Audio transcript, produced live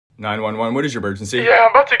911, what is your emergency? Yeah,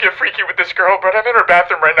 I'm about to get freaky with this girl, but I'm in her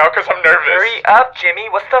bathroom right now because I'm nervous. Hurry up, Jimmy.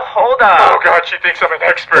 What's the holdup? Oh, God, she thinks I'm an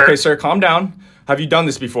expert. Okay, sir, calm down. Have you done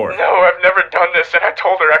this before? No, I've never done this, and I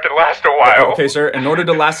told her I could last a while. Okay, sir, in order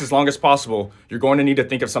to last as long as possible, you're going to need to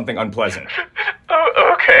think of something unpleasant.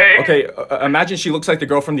 Oh, okay. Okay, imagine she looks like the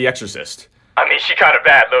girl from The Exorcist. I mean, she kind of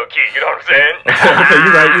bad, low-key, you know what I'm saying?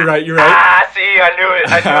 Okay, you're right. Ah, see, I knew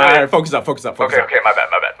it. All right, focus up. Okay, my bad.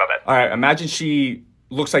 All right, imagine she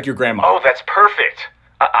looks like your grandma. Oh, that's perfect.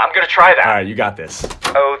 I'm gonna try that. All right, you got this.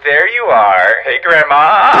 Oh, there you are. Hey,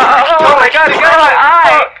 Grandma. Oh my God, you got my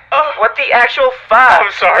eye! What the actual fuck?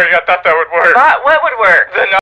 I'm sorry, I thought that would work. What would work? The